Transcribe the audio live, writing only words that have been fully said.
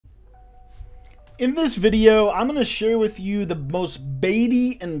In this video, I'm going to share with you the most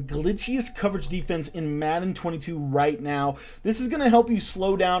baity and glitchiest coverage defense in Madden 22 right now. This is going to help you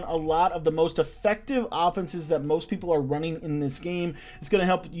slow down a lot of the most effective offenses that most people are running in this game. It's going to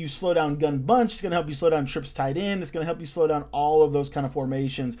help you slow down gun bunch. It's going to help you slow down trips tight end. It's going to help you slow down all of those kind of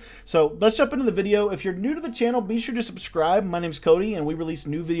formations. So let's jump into the video. If you're new to the channel, be sure to subscribe. My name's Cody, and we release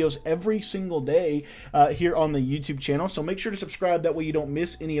new videos every single day here on the YouTube channel. So make sure to subscribe. That way you don't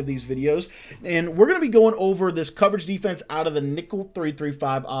miss any of these videos. And we're going to be going over this coverage defense out of the nickel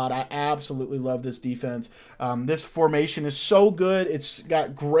 3-3-5 odd. I absolutely love this defense. This formation is so good. It's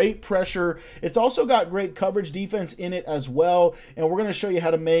got great pressure. It's also got great coverage defense in it as well. And we're going to show you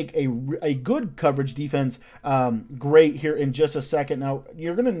how to make a good coverage defense great here in just a second. Now,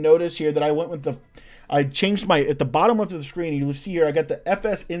 you're going to notice here that I changed at the bottom left of the screen, you'll see here I got the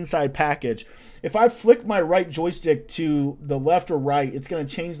FS inside package. If I flick my right joystick to the left or right, it's going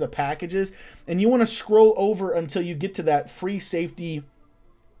to change the packages, and you want to scroll over until you get to that free safety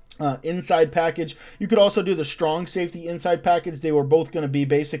inside package. You could also do the strong safety inside package. They were both going to be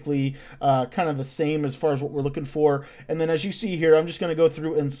basically kind of the same as far as what we're looking for. And then as you see here, I'm just going to go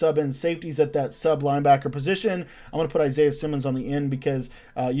through and sub in safeties at that sub linebacker position. I'm going to put Isaiah Simmons on the end because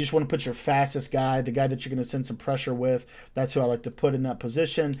you just want to put your fastest guy, the guy that you're going to send some pressure with. That's who I like to put in that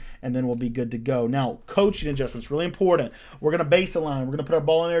position, and then we'll be good to go. Now, coaching adjustments, really important. We're going to base a line. We're going to put our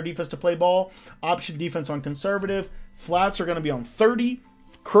ball in air defense to play ball, option defense on conservative, flats are going to be on 30,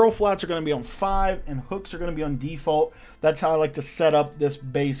 curl flats are going to be on 5, and hooks are going to be on default. That's how I like to set up this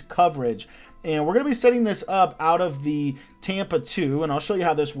base coverage. And we're going to be setting this up out of the Tampa 2, and I'll show you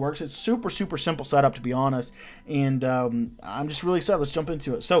how this works. It's super simple setup, to be honest, and I'm just really excited. Let's jump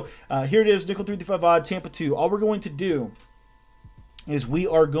into it. So here it is, nickel 3-5 odd, Tampa 2. All we're going to do is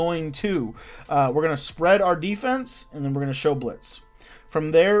we're going to spread our defense, and then we're going to show blitz.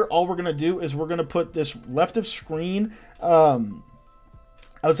 From there, all we're going to do is we're going to put this left of screen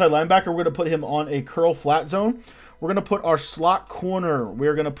outside linebacker. We're going to put him on a curl flat zone. We're going to put our slot corner.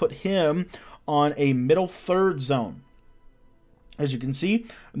 We're going to put him on a middle third zone, as you can see.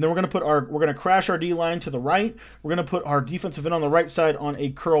 And then we're going to crash our D line to the right. We're going to put our defensive end on the right side on a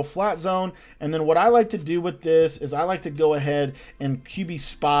curl flat zone. And then what I like to do with this is I like to go ahead and QB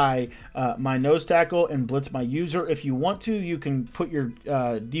spy my nose tackle and blitz my user. If you want to, you can put your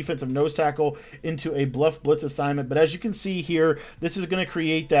defensive nose tackle into a bluff blitz assignment. But as you can see here, this is going to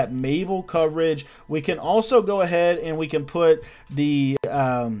create that Mabel coverage. We can also go ahead and we can put the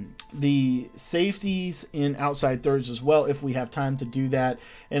safeties in outside thirds as well if we have time to do that,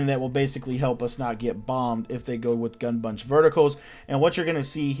 and that will basically help us not get bombed if they go with gun bunch verticals. And what you're going to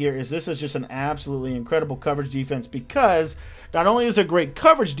see here is this is just an absolutely incredible coverage defense, because not only is it a great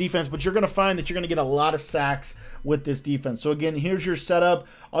coverage defense, but you're going to find that you're going to get a lot of sacks with this defense. So again, here's your setup.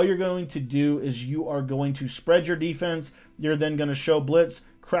 All you're going to do is you are going to spread your defense. You're then going to show blitz,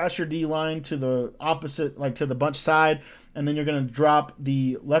 crash your D line to the opposite, like to the bunch side, and then you're going to drop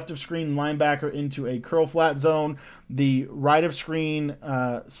the left of screen linebacker into a curl flat zone. The right of screen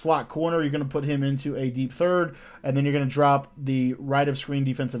slot corner, you're going to put him into a deep third, and then you're going to drop the right of screen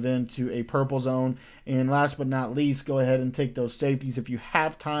defensive end to a purple zone. And last but not least, go ahead and take those safeties if you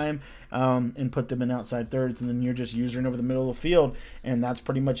have time and put them in outside thirds, and then you're just using over the middle of the field, and that's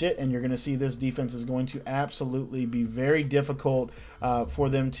pretty much it. And you're going to see this defense is going to absolutely be very difficult for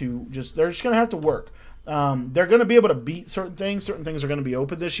them to they're just going to have to work. They're going to be able to beat certain things. Certain things are going to be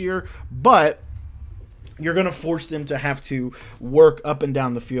open this year, but you're going to force them to have to work up and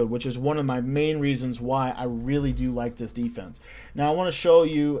down the field, which is one of my main reasons why I really do like this defense. Now, I want to show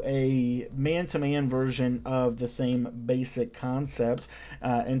you a man-to-man version of the same basic concept,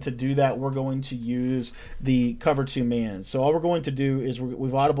 and to do that, we're going to use the cover 2 man. So all we're going to do is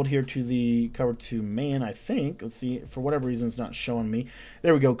we've audibled here to the cover 2 man, I think. Let's see, for whatever reason, it's not showing me.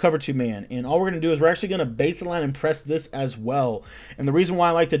 There we go, cover 2 man. And all we're going to do is we're actually going to base line and press this as well. And the reason why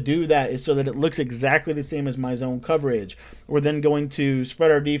I like to do that is so that it looks exactly the same as my zone coverage. We're then going to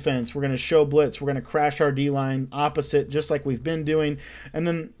spread our defense. We're going to show blitz. We're going to crash our D-line opposite, just like we've been doing. And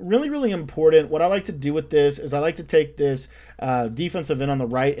then really important, what I like to do with this is I like to take this defensive end on the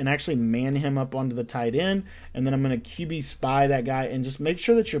right and actually man him up onto the tight end. And then I'm going to QB spy that guy and just make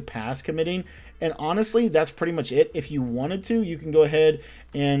sure that you're pass committing. And honestly, that's pretty much it. If you wanted to, you can go ahead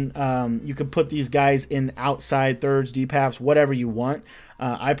and you can put these guys in outside thirds, deep halves, whatever you want.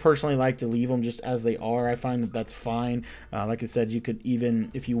 I personally like to leave them just as they are. I find that that's fine. Like I said, you could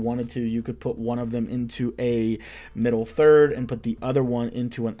even, if you wanted to, you could put one of them into a middle third and put the other one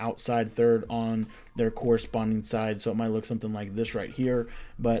into an outside third on their corresponding side. So it might look something like this right here.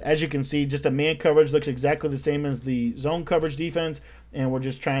 But as you can see, just a man coverage looks exactly the same as the zone coverage defense. and we're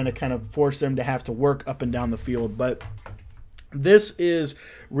just trying to kind of force them to have to work up and down the field. But this is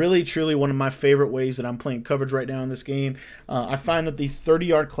really, truly one of my favorite ways that I'm playing coverage right now in this game. I find that these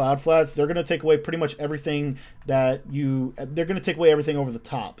 30-yard cloud flats, they're going to take away pretty much everything they're going to take away everything over the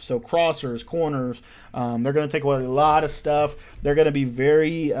top. So crossers, corners, they're going to take away a lot of stuff. They're going to be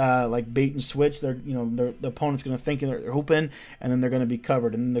very like bait and switch. The opponent's going to think they're open, and then they're going to be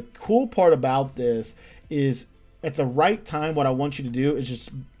covered. And the cool part about this is at the right time, what I want you to do is just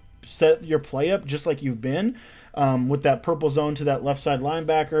set your play up just like you've been. With that purple zone to that left side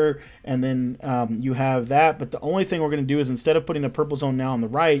linebacker, and then you have that. But the only thing we're going to do is, instead of putting a purple zone now on the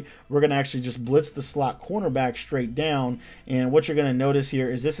right, we're going to actually just blitz the slot cornerback straight down. And what you're going to notice here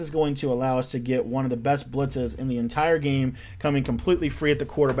is this is going to allow us to get one of the best blitzes in the entire game, coming completely free at the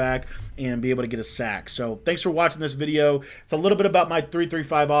quarterback and be able to get a sack. So thanks for watching this video. It's a little bit about my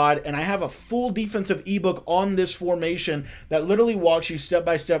 3-3-5 odd, and I have a full defensive ebook on this formation that literally walks you step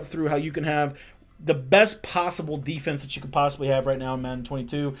by step through how you can have the best possible defense that you could possibly have right now in Madden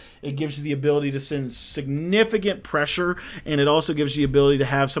 22. It gives you the ability to send significant pressure, and it also gives you the ability to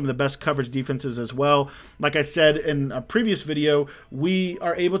have some of the best coverage defenses as well. Like I said in a previous video, we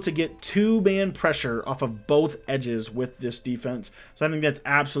are able to get 2-man pressure off of both edges with this defense. So I think that's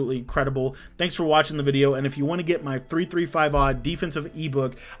absolutely incredible. Thanks for watching the video, and if you want to get my 3-3-5 odd defensive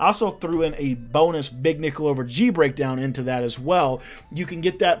ebook, I also threw in a bonus big nickel over G breakdown into that as well. You can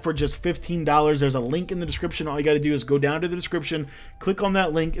get that for just $15. There's a link in the description. All you got to do is go down to the description, click on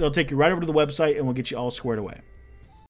that link. It'll take you right over to the website, and we'll get you all squared away.